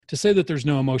to say that there's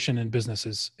no emotion in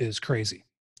business is crazy.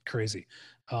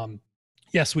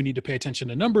 Yes, we need to pay attention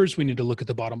to numbers. We need to look at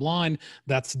the bottom line.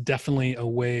 That's definitely a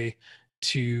way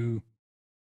to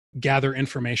gather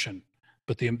information,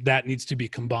 but that needs to be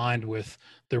combined with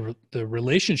the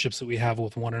relationships that we have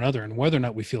with one another, and whether or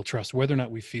not we feel trust, whether or not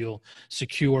we feel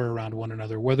secure around one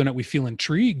another, whether or not we feel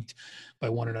intrigued by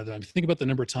one another. I mean, think about the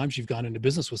number of times you've gone into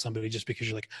business with somebody just because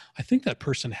you're like, I think that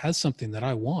person has something that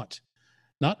I want,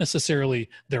 not necessarily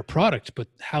their product, but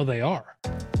how they are.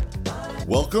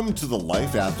 Welcome to the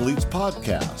Life Athletes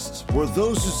Podcast, where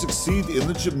those who succeed in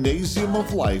the gymnasium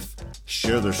of life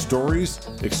share their stories,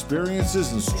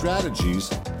 experiences, and strategies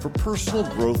for personal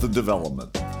growth and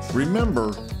development.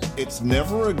 Remember, it's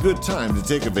never a good time to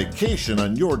take a vacation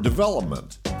on your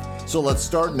development. So let's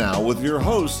start now with your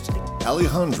host,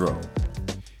 Alejandro.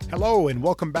 Hello, and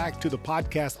welcome back to the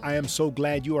podcast. I am so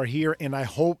glad you are here, and I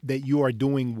hope that you are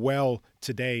doing well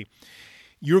today.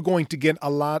 You're going to get a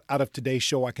lot out of today's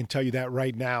show. I can tell you that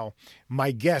right now.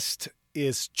 My guest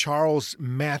is Charles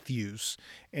Matheus,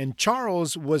 and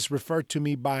Charles was referred to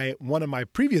me by one of my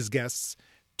previous guests,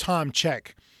 Tom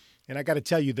Check. And I got to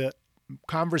tell you, the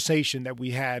conversation that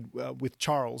we had with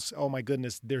Charles, oh my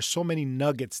goodness, there's so many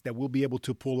nuggets that we'll be able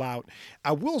to pull out.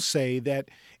 I will say that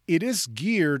it is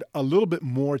geared a little bit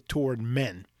more toward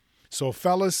men. So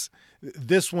fellas,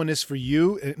 this one is for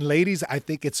you. And ladies, I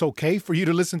think it's okay for you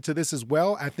to listen to this as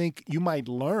well. I think you might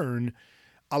learn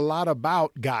a lot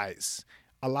about guys,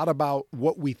 a lot about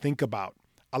what we think about,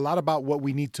 a lot about what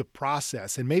we need to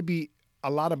process, and maybe a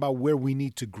lot about where we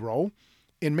need to grow,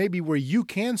 and maybe where you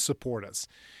can support us,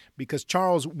 because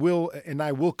Charles will and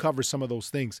I will cover some of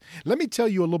those things. Let me tell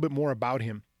you a little bit more about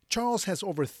him. Charles has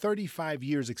over 35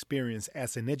 years experience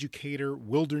as an educator,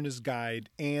 wilderness guide,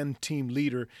 and team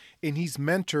leader, and he's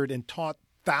mentored and taught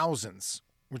thousands.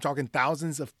 We're talking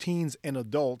thousands of teens and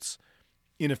adults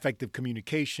in effective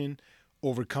communication,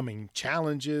 overcoming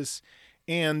challenges,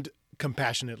 and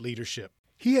compassionate leadership.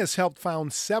 He has helped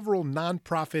found several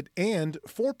nonprofit and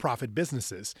for-profit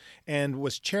businesses and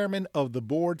was chairman of the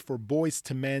board for Boys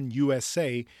to Men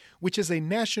USA, which is a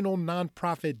national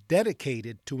nonprofit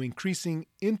dedicated to increasing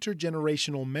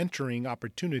intergenerational mentoring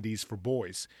opportunities for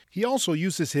boys. He also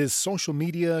uses his social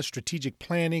media, strategic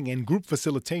planning, and group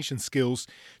facilitation skills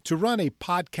to run a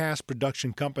podcast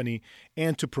production company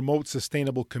and to promote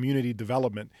sustainable community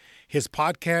development. His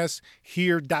podcast,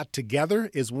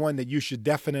 Here.Together, is one that you should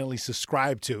definitely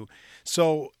subscribe to.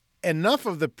 So enough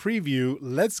of the preview.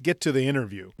 Let's get to the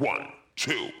interview. 1,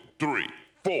 2, 3,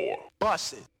 4.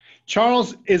 Bust it.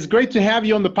 Charles, it's great to have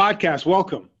you on the podcast.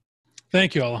 Welcome.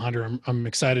 Thank you, Alejandro. I'm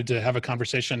excited to have a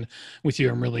conversation with you.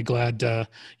 I'm really glad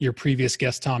your previous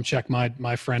guest, Tom Check,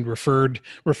 my friend, referred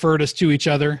us to each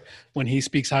other. When he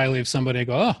speaks highly of somebody, I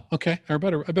go, oh, okay, I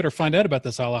better find out about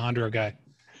this Alejandro guy.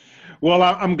 Well,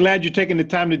 I'm glad you're taking the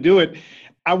time to do it.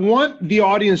 I want the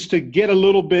audience to get a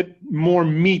little bit more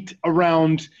meat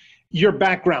around your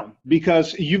background,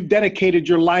 because you've dedicated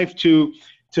your life to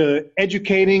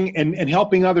educating and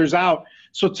helping others out.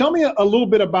 So tell me a little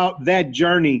bit about that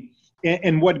journey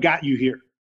and what got you here.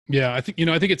 Yeah, I think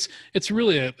it's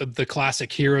really the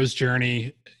classic hero's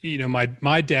journey. You know,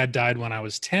 my dad died when I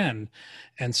was 10,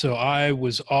 and so I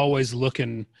was always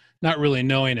looking, not really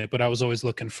knowing it, but I was always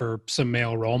looking for some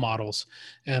male role models.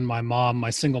 And my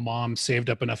single mom, saved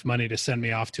up enough money to send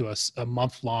me off to a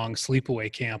month-long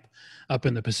sleepaway camp up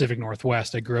in the Pacific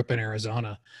Northwest. I grew up in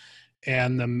Arizona.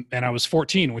 And I was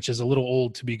 14, which is a little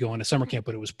old to be going to summer camp,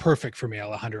 but it was perfect for me,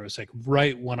 Alejandro. It was like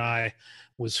right when I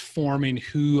was forming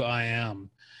who I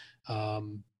am.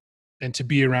 And to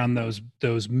be around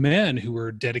those men who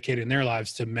were dedicating their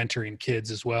lives to mentoring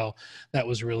kids as well, that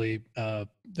was really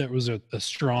that was a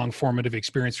strong formative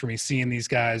experience for me, seeing these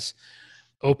guys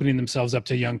opening themselves up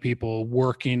to young people,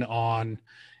 working on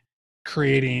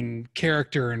creating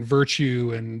character and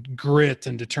virtue and grit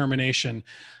and determination.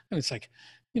 And it's like,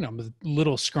 you know, I'm a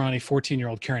little scrawny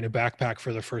 14-year-old carrying a backpack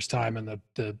for the first time, and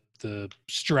the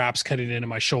straps cutting into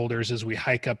my shoulders as we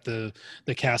hike up the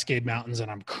Cascade Mountains,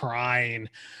 and I'm crying.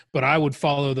 But I would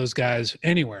follow those guys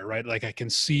anywhere, right? Like I can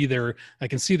see their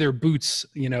boots,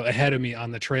 you know, ahead of me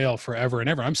on the trail forever and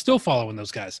ever. I'm still following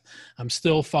those guys. I'm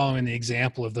still following the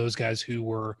example of those guys who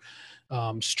were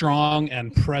strong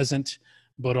and present,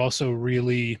 but also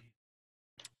really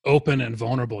open and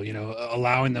vulnerable, you know,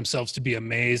 allowing themselves to be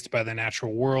amazed by the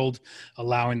natural world,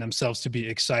 allowing themselves to be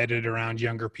excited around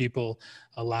younger people,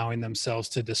 allowing themselves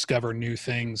to discover new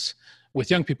things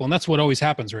with young people. And that's what always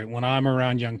happens, right? When I'm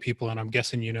around young people, and I'm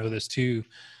guessing you know this too,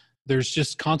 there's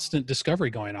just constant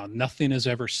discovery going on. Nothing is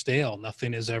ever stale.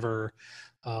 Nothing is ever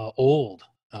old.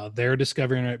 They're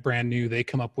discovering it brand new. They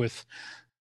come up with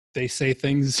they say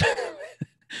things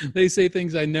they say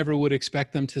things I never would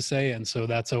expect them to say. And so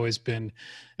that's always been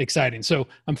exciting. So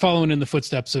I'm following in the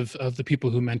footsteps of the people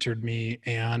who mentored me,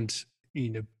 and,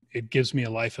 it gives me a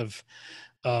life of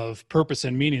purpose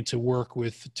and meaning to work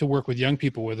with young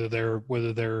people, whether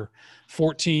they're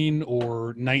 14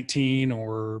 or 19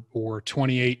 or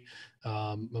 28.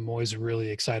 I'm always really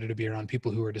excited to be around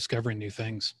people who are discovering new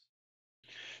things.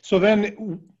 So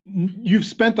then you've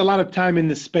spent a lot of time in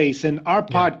this space, and our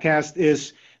podcast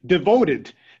is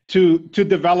devoted to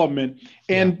development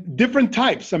and different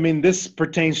types. I mean, this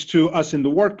pertains to us in the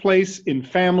workplace, in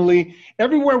family,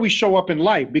 everywhere we show up in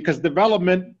life, because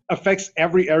development affects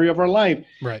every area of our life.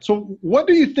 Right. So what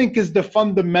do you think is the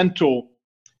fundamental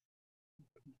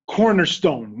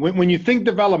cornerstone when you think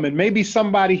development? Maybe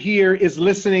somebody here is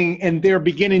listening and they're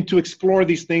beginning to explore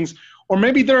these things, or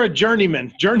maybe they're a journey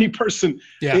person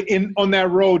on that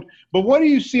road. But what do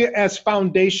you see as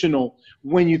foundational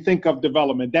when you think of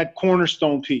development, that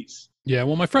cornerstone piece? Yeah,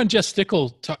 well, my friend Jess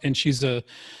Stickle, and she's a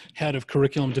head of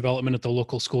curriculum development at the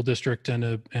local school district, and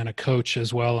a coach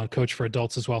as well, and a coach for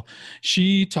adults as well.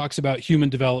 She talks about human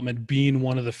development being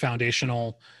one of the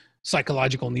foundational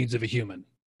psychological needs of a human.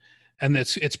 And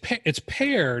it's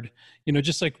paired,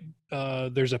 just like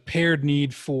there's a paired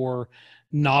need for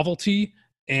novelty,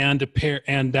 and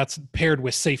that's paired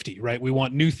with safety, right? We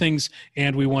want new things,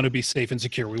 and we want to be safe and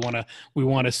secure. We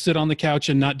want to sit on the couch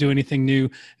and not do anything new,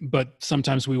 but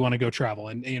sometimes we want to go travel.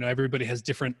 And everybody has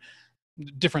different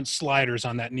sliders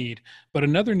on that need. But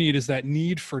another need is that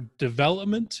need for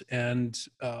development and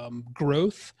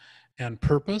growth and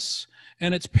purpose.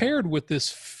 And it's paired with this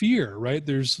fear, right?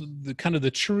 There's the kind of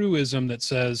the truism that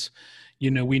says,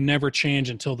 we never change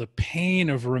until the pain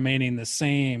of remaining the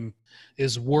same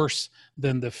is worse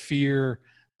than the fear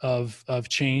of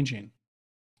changing.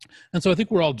 And so I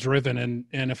think we're all driven.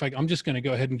 And if I'm just going to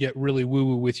go ahead and get really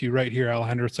woo-woo with you right here,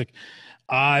 Alejandro, it's like,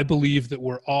 I believe that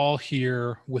we're all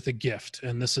here with a gift.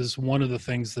 And this is one of the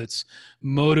things that's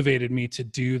motivated me to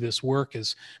do this work,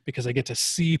 is because I get to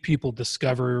see people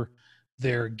discover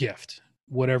their gift,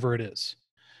 whatever it is.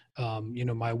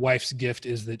 My wife's gift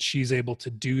is that she's able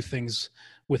to do things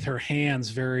with her hands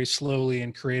very slowly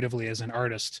and creatively as an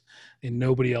artist, and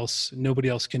nobody else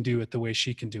can do it the way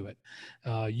she can do it.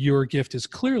 Your gift is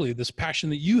clearly this passion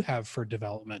that you have for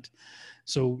development.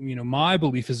 So, my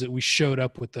belief is that we showed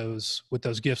up with those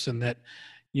gifts, and that,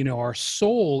 our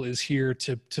soul is here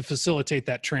to facilitate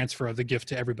that transfer of the gift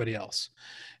to everybody else.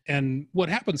 And what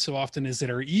happens so often is that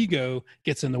our ego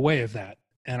gets in the way of that,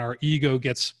 and our ego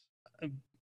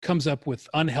comes up with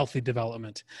unhealthy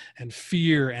development and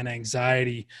fear and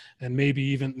anxiety, and maybe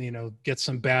even, get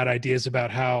some bad ideas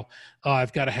about how I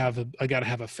got to have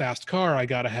a fast car. I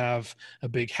got to have a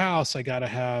big house. I got to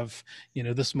have,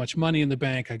 this much money in the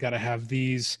bank. I got to have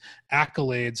these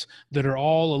accolades that are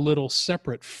all a little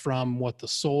separate from what the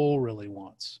soul really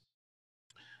wants.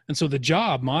 And so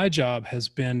my job has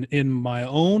been in my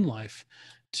own life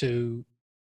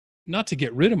not to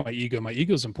get rid of my ego. My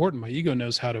ego is important. My ego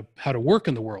knows how to work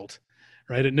in the world,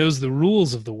 right? It knows the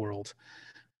rules of the world,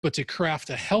 but to craft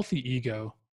a healthy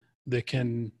ego that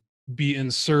can be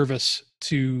in service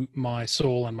to my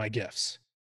soul and my gifts.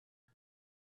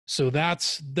 So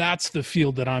that's the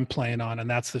field that I'm playing on. And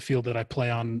that's the field that I play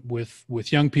on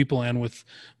with young people and with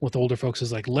older folks,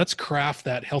 is like, let's craft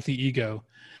that healthy ego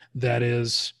that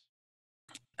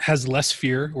has less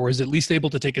fear, or is at least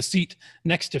able to take a seat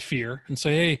next to fear and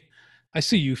say, hey, I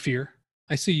see you, fear.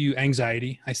 I see you,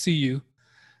 anxiety. I see you.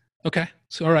 Okay.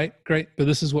 So, all right, great. But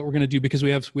this is what we're going to do, because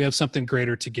we have something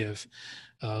greater to give.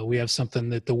 We have something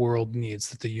that the world needs,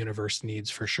 that the universe needs,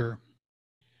 for sure.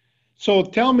 So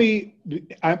tell me,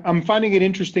 I'm finding it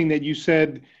interesting that you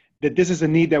said that this is a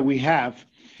need that we have.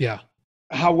 Yeah.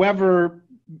 However,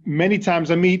 many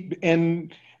times I meet,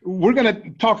 and we're going to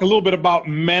talk a little bit about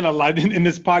men a lot in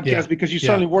this podcast, because you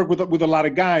certainly work with a lot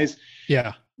of guys.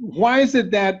 Yeah. Why is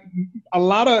it that a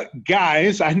lot of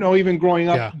guys, I know even growing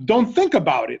up, don't think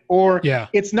about it, or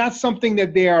it's not something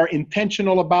that they are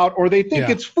intentional about, or they think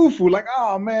it's foo-foo, like,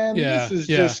 oh man, this is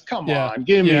just, come on,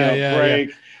 give me a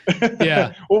break.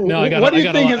 Yeah. No, what do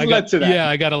you think has led to that? Yeah,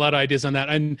 I got a lot of ideas on that.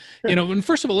 And, and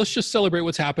first of all, let's just celebrate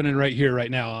what's happening right here, right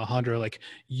now, Alejandro. Like,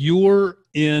 you're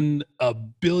in a $1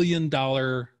 billion,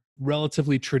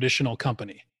 relatively traditional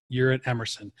company. You're at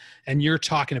Emerson, and you're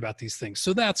talking about these things.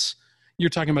 So you're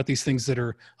talking about these things that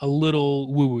are a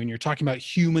little woo-woo, and you're talking about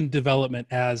human development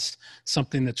as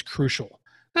something that's crucial.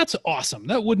 That's awesome.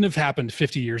 That wouldn't have happened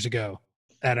 50 years ago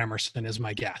at Emerson, is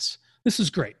my guess. This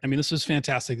is great. I mean, this is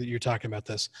fantastic that you're talking about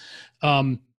this.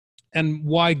 And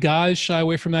why guys shy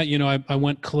away from that? I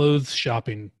went clothes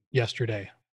shopping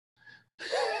yesterday.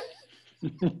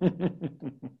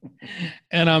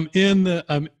 And I'm in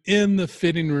the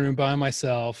fitting room by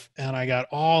myself, and I got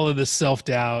all of this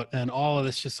self-doubt and all of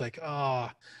this just like,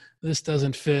 this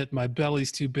doesn't fit. My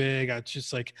belly's too big. I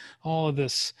just like all of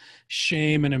this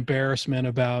shame and embarrassment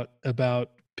about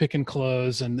picking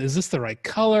clothes. And is this the right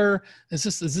color? Is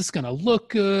this going to look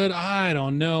good? I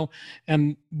don't know.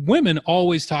 And women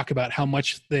always talk about how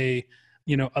much they,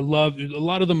 a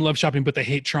lot of them love shopping, but they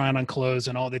hate trying on clothes,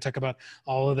 and they talk about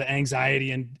all of the anxiety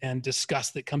and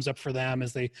disgust that comes up for them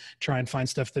as they try and find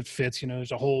stuff that fits.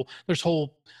 There's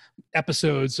whole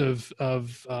episodes of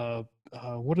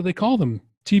what do they call them?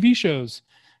 TV shows,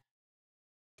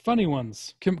 funny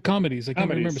ones, comedies. I can't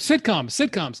remember.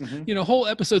 Sitcoms. Mm-hmm. Whole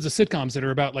episodes of sitcoms that are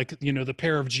about like, the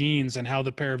pair of jeans and how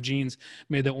the pair of jeans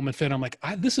made that woman fit. I'm like,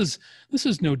 this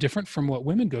is no different from what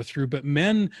women go through, but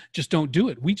men just don't do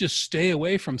it. We just stay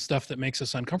away from stuff that makes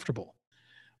us uncomfortable.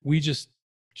 We just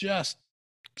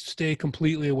stay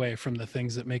completely away from the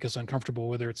things that make us uncomfortable,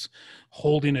 whether it's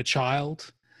holding a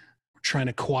child, trying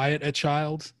to quiet a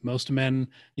child. Most men,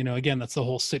 again, that's the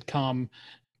whole sitcom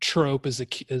trope, as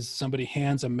somebody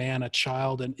hands a man a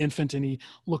child, an infant, and he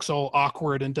looks all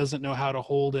awkward and doesn't know how to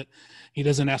hold it. He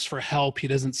doesn't ask for help. He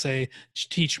doesn't say,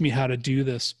 teach me how to do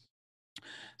this.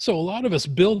 So a lot of us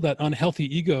build that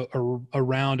unhealthy ego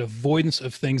around avoidance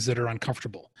of things that are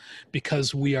uncomfortable,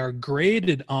 because we are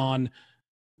graded on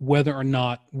whether or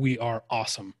not we are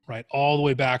awesome, right? All the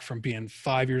way back from being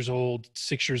 5 years old,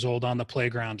 6 years old on the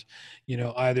playground.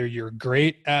 Either you're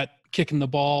great at kicking the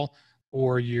ball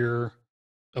or you're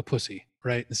a pussy,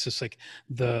 right? It's just like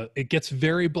it gets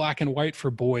very black and white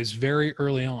for boys very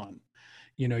early on.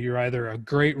 You're either a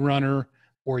great runner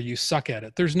or you suck at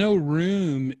it. There's no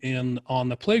room on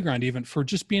the playground even for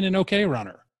just being an okay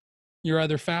runner. You're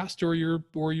either fast or you're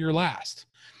last.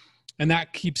 And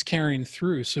that keeps carrying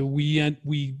through. So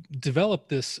we develop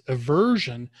this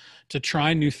aversion to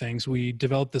try new things. We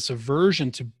develop this aversion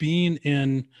to being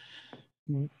in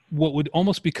what would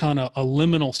almost become a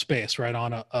liminal space, right?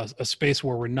 On a space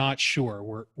where we're not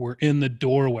sure. We're in the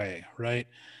doorway, right?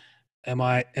 Am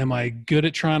I good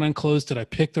at trying on clothes? Did I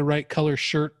pick the right color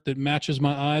shirt that matches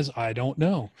my eyes? I don't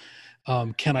know.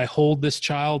 Can I hold this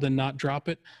child and not drop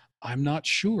it? I'm not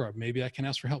sure. Maybe I can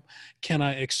ask for help. Can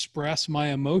I express my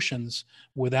emotions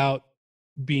without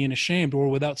being ashamed or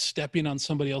without stepping on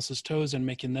somebody else's toes and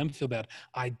making them feel bad?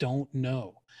 I don't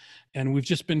know. And we've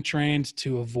just been trained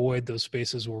to avoid those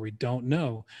spaces where we don't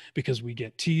know, because we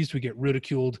get teased, we get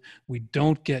ridiculed, we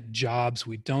don't get jobs,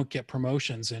 we don't get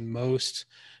promotions in most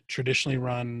traditionally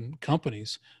run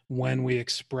companies when we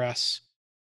express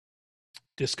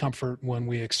discomfort, when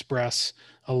we express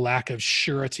a lack of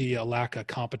surety, a lack of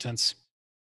competence.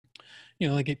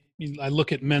 I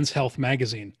look at Men's Health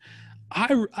magazine.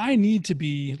 I need to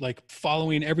be like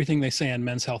following everything they say in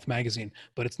Men's Health magazine,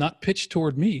 but it's not pitched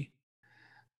toward me.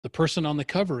 The person on the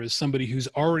cover is somebody who's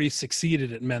already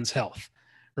succeeded at Men's Health,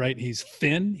 right? He's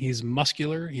thin, he's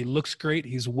muscular, he looks great,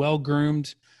 he's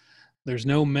well-groomed. There's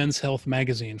no Men's Health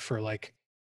magazine for like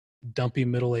dumpy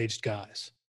middle-aged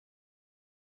guys.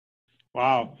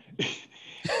 Wow.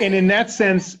 And in that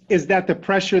sense, is that the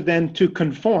pressure then to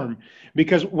conform?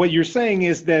 Because what you're saying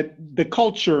is that the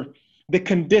culture, the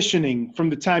conditioning from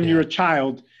the time you're a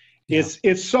child is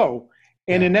so.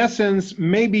 And in essence,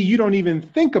 maybe you don't even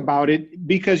think about it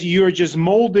because you're just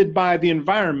molded by the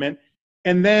environment.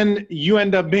 And then you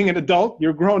end up being an adult,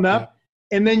 you're grown up,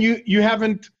 and then you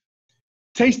haven't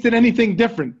tasted anything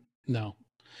different. No.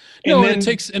 No, and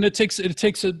it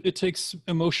takes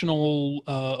emotional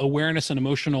awareness and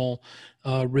emotional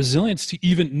resilience to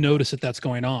even notice that that's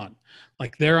going on.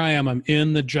 Like there I am, I'm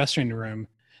in the dressing room,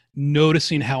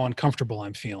 noticing how uncomfortable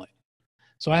I'm feeling.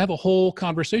 So I have a whole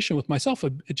conversation with myself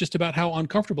just about how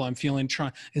uncomfortable I'm feeling.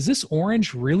 Is this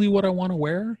orange really what I want to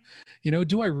wear?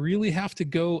 Do I really have to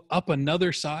go up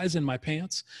another size in my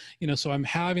pants? So I'm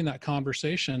having that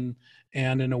conversation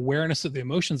and an awareness of the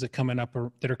emotions that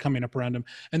are coming up around him.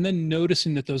 And then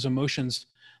noticing that those emotions,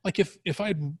 like if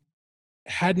I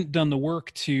hadn't done the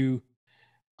work to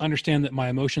understand that my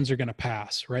emotions are going to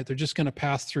pass, right? They're just going to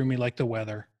pass through me like the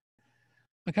weather.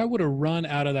 Like I would have run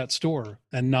out of that store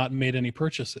and not made any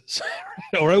purchases,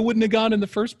 or I wouldn't have gone in the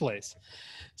first place.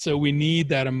 So we need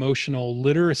that emotional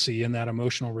literacy and that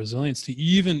emotional resilience to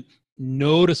even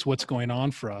notice what's going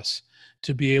on for us,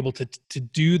 to be able to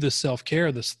do the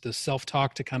self-care, the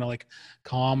self-talk, to kind of like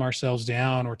calm ourselves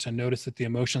down, or to notice that the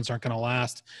emotions aren't going to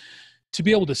last. to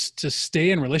be able to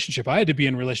stay in relationship, I had to be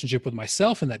in relationship with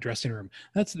myself in that dressing room.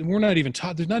 We're not even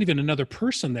taught, there's not even another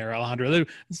person there, Alejandro.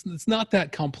 It's not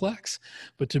that complex,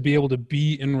 but to be able to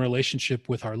be in relationship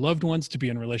with our loved ones, to be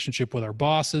in relationship with our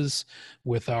bosses,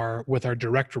 with our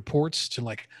direct reports, to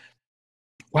like,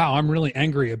 wow, I'm really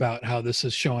angry about how this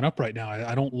is showing up right now.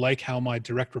 I don't like how my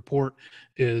direct report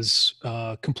is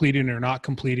completing or not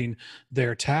completing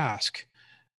their task.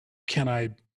 Can I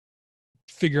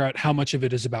figure out how much of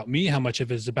it is about me, how much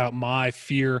of it is about my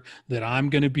fear that I'm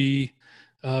going to be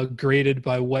graded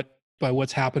by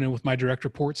what's happening with my direct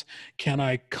reports? Can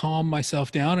I calm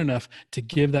myself down enough to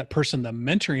give that person the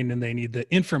mentoring that they need,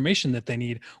 the information that they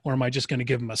need, or am I just going to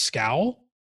give them a scowl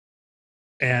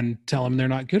and tell them they're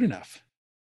not good enough?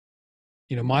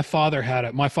 You know, my father had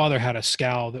a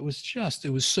scowl that was just, it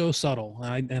was so subtle.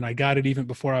 And I got it even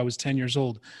before I was 10 years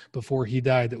old, before he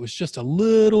died. That was just a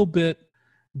little bit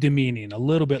demeaning, a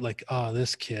little bit like, oh,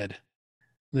 this kid.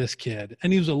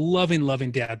 And he was a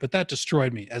loving dad, but that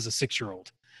destroyed me as a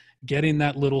 6-year-old. Getting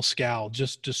that little scowl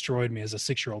just destroyed me as a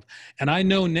 6-year-old. And I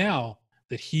know now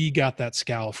that he got that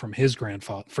scowl from his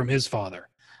father.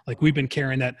 Like we've been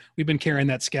carrying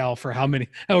that scowl for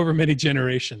however many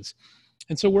generations.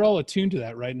 And so we're all attuned to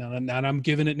that right now. And I'm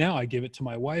giving it now. I give it to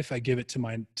my wife. I give it to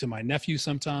my nephew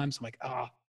sometimes. I'm like,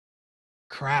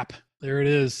 crap. There it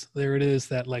is.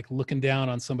 That like looking down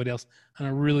on somebody else. And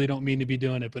I really don't mean to be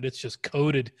doing it, but it's just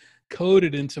coded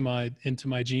into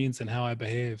my genes and how I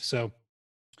behave. So,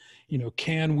 you know,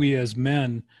 can we as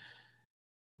men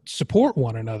support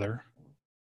one another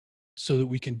so that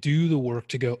we can do the work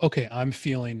to go, okay, I'm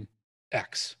feeling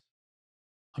X.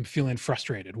 I'm feeling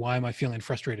frustrated. Why am I feeling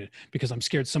frustrated? Because I'm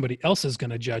scared somebody else is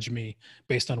going to judge me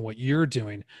based on what you're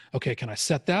doing. Okay, can I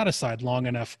set that aside long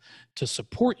enough to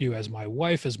support you as my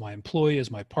wife, as my employee,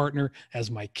 as my partner, as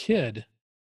my kid,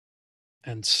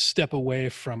 and step away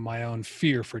from my own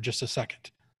fear for just a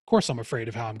second? Of course, I'm afraid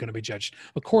of how I'm going to be judged.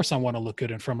 Of course, I want to look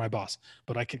good in front of my boss,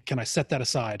 but can I set that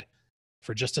aside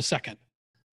for just a second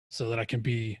so that I can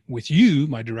be with you,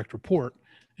 my direct report,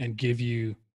 and give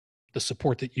you the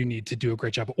support that you need to do a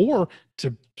great job, or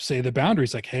to say the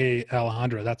boundaries like, hey,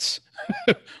 Alejandro,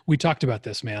 we talked about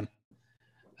this, man.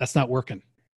 That's not working.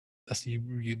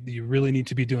 You really need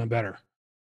to be doing better,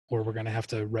 or we're going to have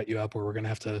to write you up, or we're going to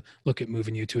have to look at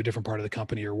moving you to a different part of the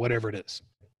company, or whatever it is.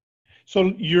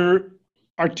 So you're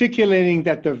articulating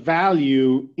that the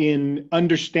value in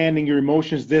understanding your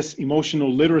emotions, this emotional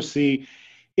literacy,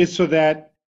 is so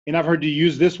that, and I've heard you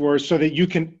use this word, so that you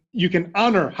can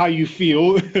honor how you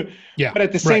feel, yeah, but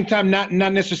at the same time, not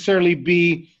necessarily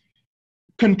be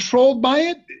controlled by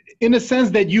it, in a sense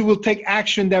that you will take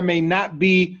action that may not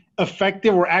be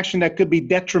effective, or action that could be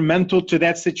detrimental to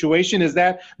that situation. Is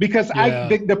that because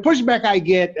the pushback I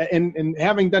get, and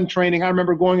having done training, I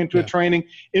remember going into a training,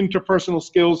 interpersonal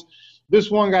skills. This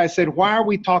one guy said, why are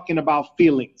we talking about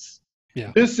feelings?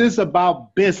 Yeah. This is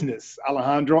about business,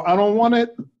 Alejandro. I don't want to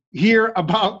hear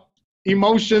about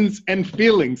emotions and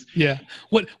feelings. Yeah.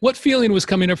 What feeling was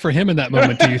coming up for him in that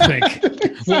moment, do you think?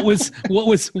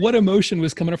 what emotion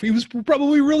was coming up for him? He was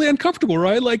probably really uncomfortable,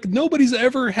 right? Like nobody's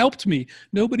ever helped me,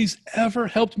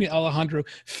 Alejandro,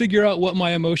 figure out what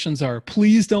my emotions are.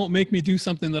 Please don't make me do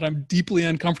something that I'm deeply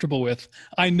uncomfortable with.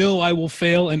 I know I will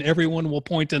fail and everyone will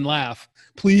point and laugh.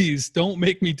 Please don't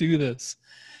make me do this.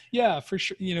 Yeah, for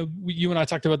sure. You know, you and I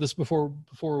talked about this before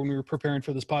when we were preparing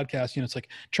for this podcast. You know, it's like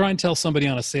try and tell somebody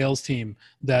on a sales team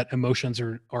that emotions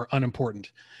are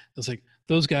unimportant. It's like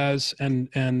those guys and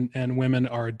women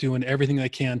are doing everything they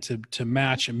can to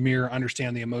match and mirror,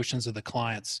 understand the emotions of the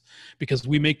clients, because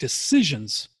we make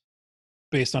decisions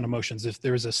based on emotions. If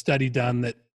there was a study done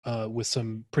that with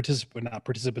some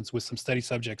with some study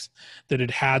subjects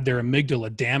that had their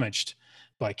amygdala damaged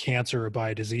by cancer or by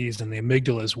a disease, and the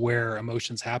amygdala is where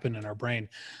emotions happen in our brain.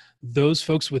 Those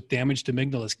folks with damaged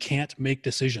amygdalas can't make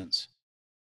decisions.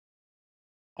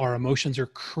 Our emotions are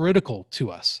critical to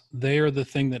us. They are the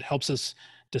thing that helps us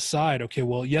decide, okay,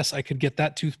 well, yes, I could get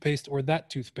that toothpaste or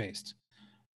that toothpaste.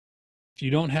 If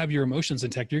you don't have your emotions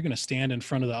intact, you're going to stand in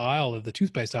front of the aisle of the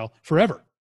toothpaste aisle forever.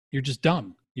 You're just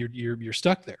done. You're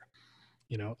stuck there.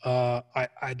 You know,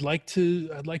 I'd like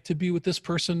to be with this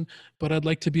person, but I'd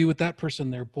like to be with that person.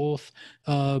 They're both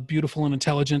beautiful and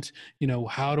intelligent. You know,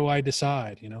 how do I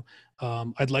decide? You know,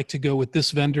 I'd like to go with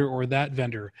this vendor or that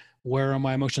vendor. Where are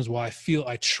my emotions? Well,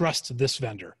 I trust this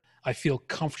vendor. I feel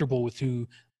comfortable with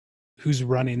who's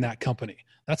running that company.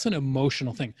 That's an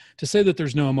emotional thing. To say that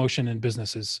there's no emotion in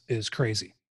business is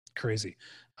crazy.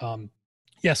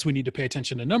 Yes, we need to pay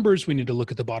attention to numbers. We need to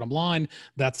look at the bottom line.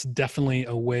 That's definitely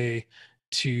a way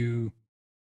to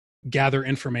gather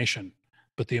information.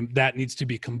 but that needs to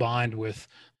be combined with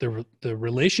the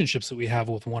relationships that we have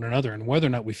with one another, and whether or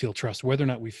not we feel trust, whether or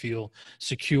not we feel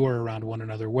secure around one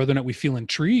another, whether or not we feel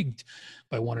intrigued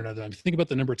by one another. I mean, think about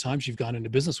the number of times you've gone into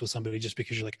business with somebody just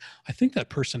because you're like, I think that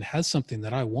person has something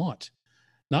that I want,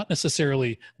 not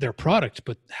necessarily their product,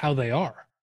 but how they are.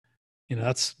 You know,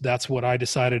 that's what I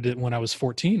decided when I was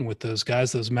 14 with those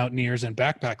guys, those mountaineers and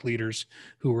backpack leaders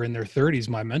who were in their 30s,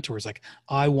 my mentors. Like,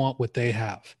 I want what they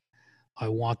have. I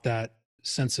want that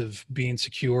sense of being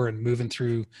secure and moving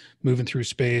through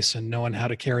space and knowing how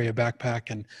to carry a backpack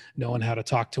and knowing how to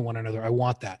talk to one another. I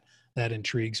want that. That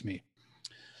intrigues me.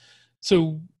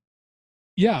 So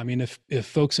yeah, I mean, if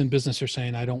folks in business are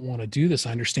saying, I don't want to do this,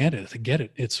 I understand it. I get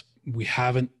it. We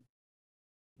haven't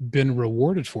been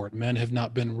rewarded for it. Men have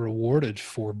not been rewarded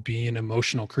for being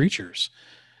emotional creatures.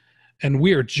 And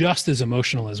we are just as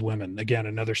emotional as women. Again,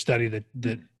 another study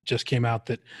that just came out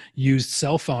that used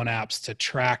cell phone apps to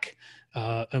track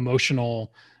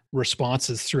emotional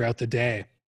responses throughout the day.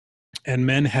 And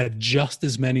men had just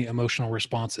as many emotional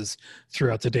responses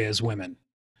throughout the day as women.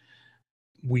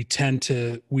 We tend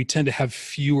to have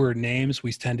fewer names.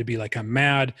 We tend to be like, I'm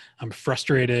mad, I'm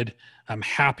frustrated, I'm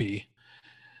happy.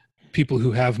 People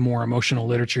who have more emotional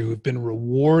literature, who've been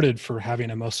rewarded for having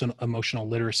emotional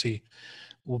literacy,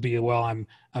 will be, well, I'm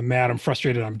mad, I'm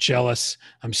frustrated, I'm jealous,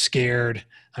 I'm scared,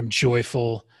 I'm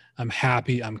joyful, I'm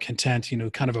happy, I'm content, you know,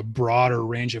 kind of a broader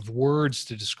range of words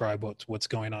to describe what's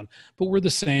going on. But we're the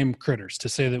same critters. To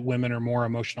say that women are more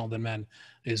emotional than men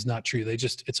is not true.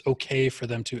 It's okay for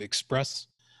them to express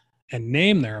and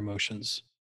name their emotions.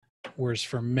 Whereas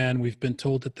for men, we've been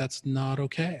told that that's not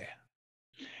okay.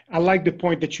 I like the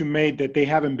point that you made that they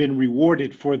haven't been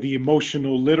rewarded for the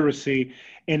emotional literacy.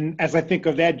 And as I think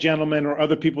of that gentleman or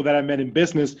other people that I met in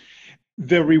business,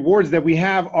 the rewards that we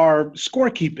have are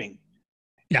scorekeeping.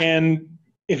 Yeah. And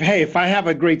if I have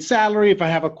a great salary, if I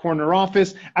have a corner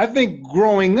office, I think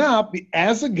growing up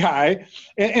as a guy,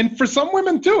 and for some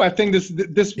women too, I think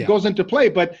this goes into play,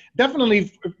 but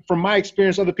definitely from my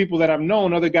experience, other people that I've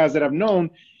known, other guys that I've known,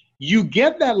 you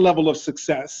get that level of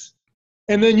success.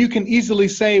 And then you can easily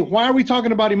say, why are we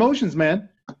talking about emotions, man?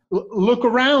 Look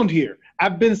around here.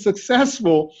 I've been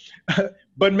successful,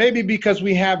 but maybe because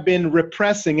we have been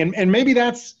repressing. And maybe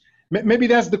that's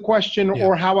the question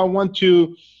or how I want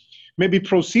to maybe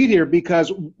proceed here,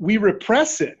 because we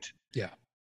repress it. Yeah.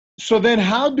 So then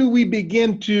how do we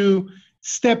begin to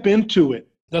step into it?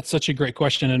 That's such a great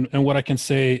question. And what I can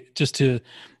say, just to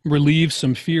relieve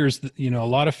some fears, that, you know, a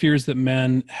lot of fears that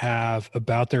men have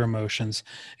about their emotions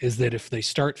is that if they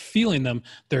start feeling them,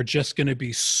 they're just going to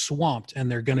be swamped and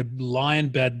they're going to lie in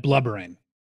bed blubbering,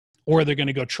 or they're going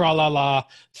to go tra-la-la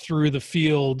through the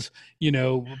field, you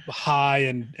know, high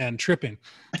and tripping.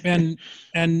 And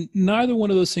neither one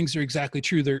of those things are exactly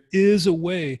true. There is a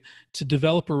way to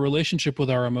develop a relationship with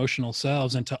our emotional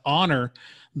selves and to honor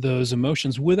those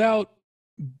emotions without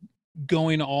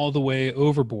going all the way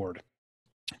overboard.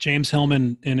 James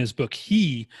Hillman, in his book,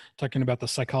 talking about the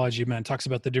psychology of men, talks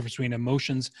about the difference between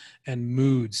emotions and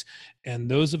moods. And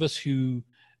those of us who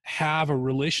have a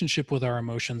relationship with our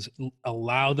emotions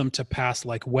allow them to pass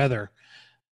like weather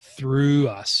through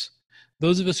us.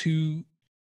 Those of us who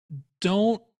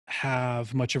don't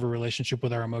have much of a relationship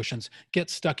with our emotions get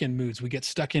stuck in moods. We get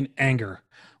stuck in anger,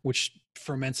 which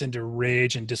ferments into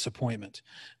rage and disappointment.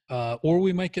 Or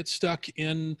we might get stuck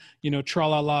in, you know,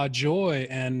 tra-la-la joy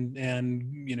and,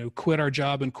 you know, quit our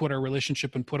job and quit our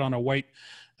relationship and put on a white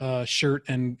shirt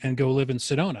and go live in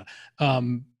Sedona.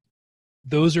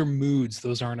 Those are moods.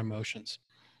 Those aren't emotions.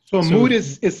 So mood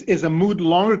is a mood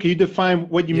longer. Can you define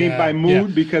what you mean by mood?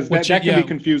 Yeah. Because that can be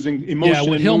confusing. Emotion. Yeah,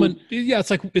 with Hillman,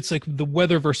 it's like the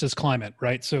weather versus climate,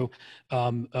 right? So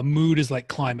a mood is like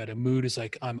climate. A mood is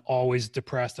like, I'm always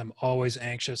depressed. I'm always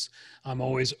anxious. I'm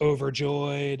always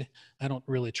overjoyed. I don't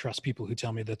really trust people who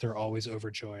tell me that they're always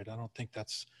overjoyed. I don't think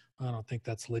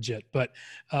that's legit. But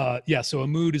so a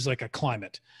mood is like a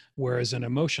climate, whereas an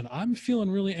emotion, I'm feeling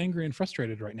really angry and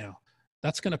frustrated right now.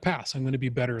 That's going to pass. I'm going to be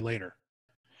better later.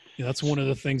 You know, that's one of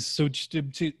the things. So just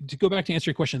to go back to answer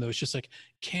your question, though, it's just like,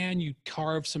 can you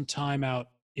carve some time out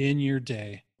in your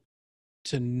day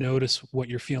to notice what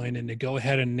you're feeling and to go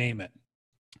ahead and name it?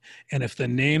 And if the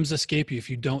names escape you, if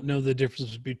you don't know the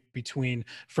difference between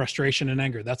frustration and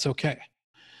anger, that's okay.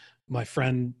 My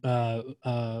friend D.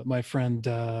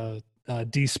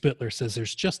 Spittler says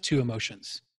there's just two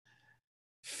emotions: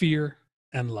 fear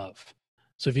and love.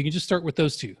 So if you can just start with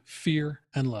those two, fear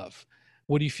and love.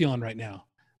 What are you feeling right now?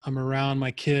 I'm around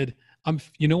my kid.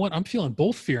 You know what? I'm feeling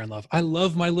both fear and love. I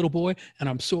love my little boy, and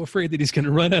I'm so afraid that he's going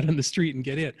to run out on the street and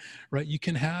get hit, right? You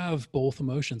can have both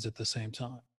emotions at the same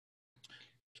time.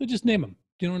 So just name them.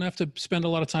 You don't have to spend a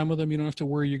lot of time with them. You don't have to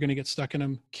worry you're going to get stuck in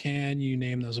them. Can you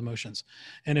name those emotions?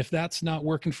 And if that's not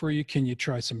working for you, can you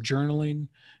try some journaling?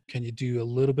 Can you do a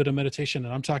little bit of meditation?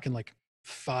 And I'm talking like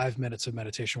 5 minutes of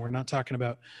meditation. We're not talking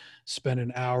about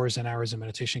spending hours and hours of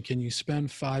meditation. Can you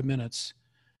spend 5 minutes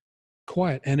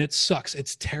quiet? And it sucks.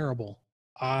 It's terrible.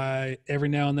 Every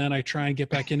now and then I try and get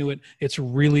back into it. It's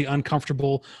really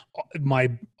uncomfortable.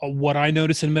 What I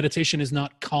notice in meditation is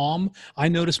not calm. I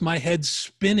notice my head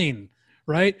spinning,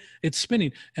 right? It's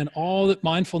spinning. And all that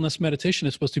mindfulness meditation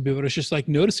is supposed to be about is just like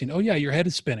noticing, oh yeah, your head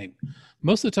is spinning.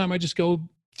 Most of the time I just go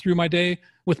through my day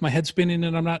with my head spinning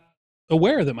and I'm not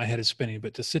aware that my head is spinning.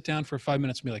 But to sit down for 5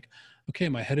 minutes and be like, okay,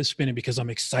 my head is spinning because I'm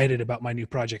excited about my new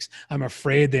projects. I'm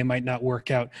afraid they might not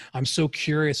work out. I'm so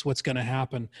curious what's going to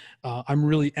happen. I'm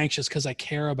really anxious because I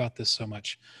care about this so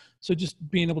much. So just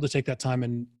being able to take that time,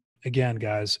 and again,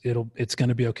 guys, it's going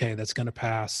to be okay. That's going to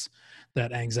pass.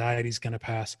 That anxiety is going to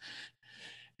pass.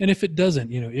 And if it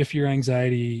doesn't, if your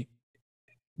anxiety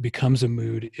becomes a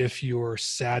mood, if your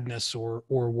sadness or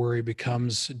worry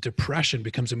becomes depression,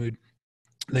 becomes a mood,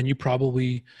 then you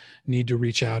probably need to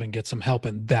reach out and get some help,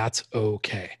 and that's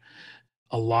okay.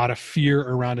 A lot of fear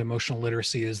around emotional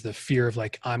literacy is the fear of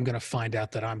like, I'm going to find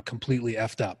out that I'm completely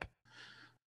effed up.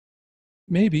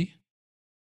 Maybe,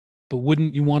 but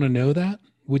wouldn't you want to know that?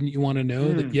 Wouldn't you want to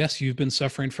know that, yes, you've been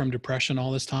suffering from depression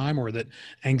all this time, or that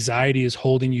anxiety is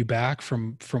holding you back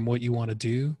from what you want to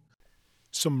do?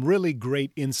 Some really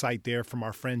great insight there from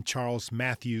our friend Charles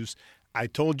Mathews. I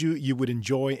told you you would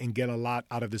enjoy and get a lot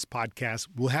out of this podcast.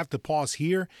 We'll have to pause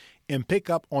here and pick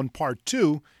up on part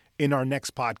 2 in our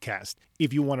next podcast.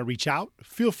 If you want to reach out,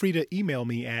 feel free to email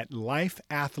me at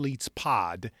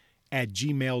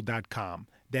lifeathletespod@gmail.com.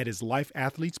 That is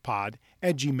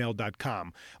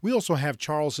lifeathletespod@gmail.com. We also have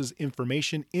Charles's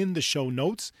information in the show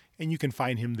notes, and you can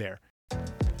find him there.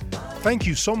 Thank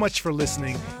you so much for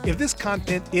listening. If this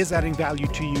content is adding value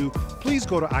to you, please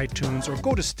go to iTunes or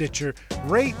go to Stitcher,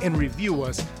 rate and review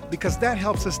us, because that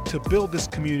helps us to build this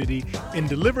community and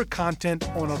deliver content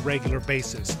on a regular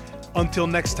basis. Until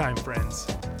next time, friends.